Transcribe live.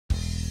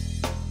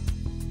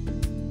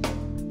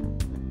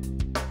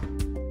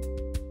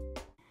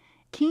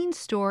Kean's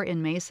store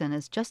in Mason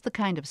is just the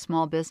kind of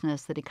small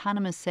business that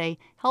economists say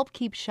help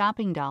keep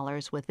shopping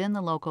dollars within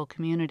the local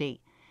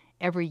community.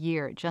 Every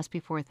year, just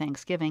before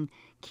Thanksgiving,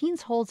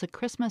 Kean's holds a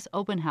Christmas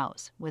open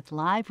house with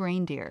live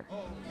reindeer.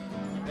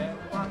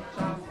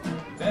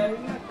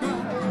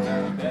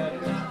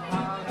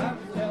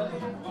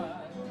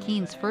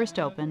 Kean's first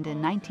opened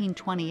in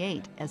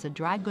 1928 as a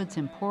dry goods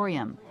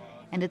emporium,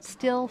 and it's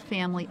still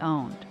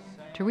family-owned.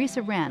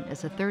 Teresa Wren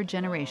is a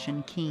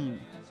third-generation Kean.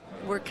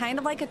 We're kind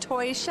of like a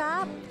toy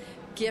shop,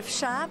 gift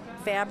shop,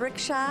 fabric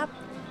shop,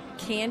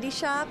 candy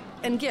shop,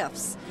 and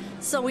gifts.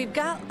 So we've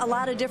got a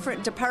lot of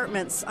different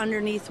departments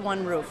underneath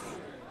one roof.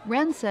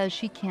 Wren says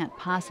she can't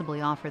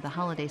possibly offer the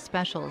holiday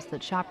specials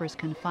that shoppers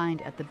can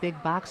find at the big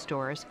box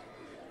stores,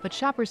 but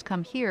shoppers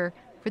come here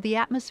for the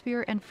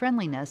atmosphere and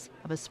friendliness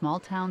of a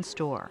small-town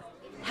store.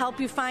 Help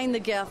you find the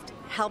gift,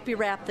 help you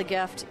wrap the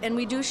gift, and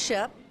we do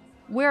ship.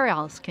 Where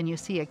else can you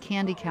see a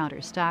candy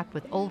counter stocked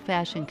with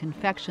old-fashioned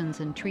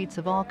confections and treats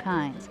of all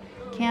kinds,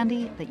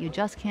 candy that you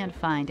just can't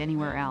find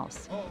anywhere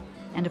else?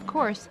 And of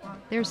course,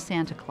 there's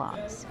Santa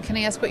Claus. Can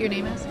I ask what your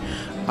name is?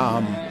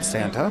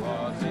 Santa.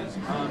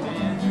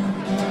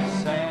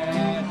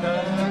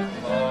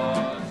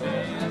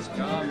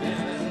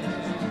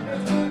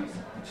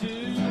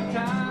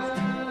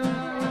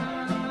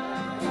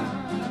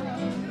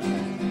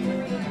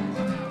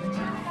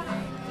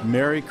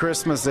 Merry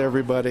Christmas,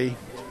 everybody.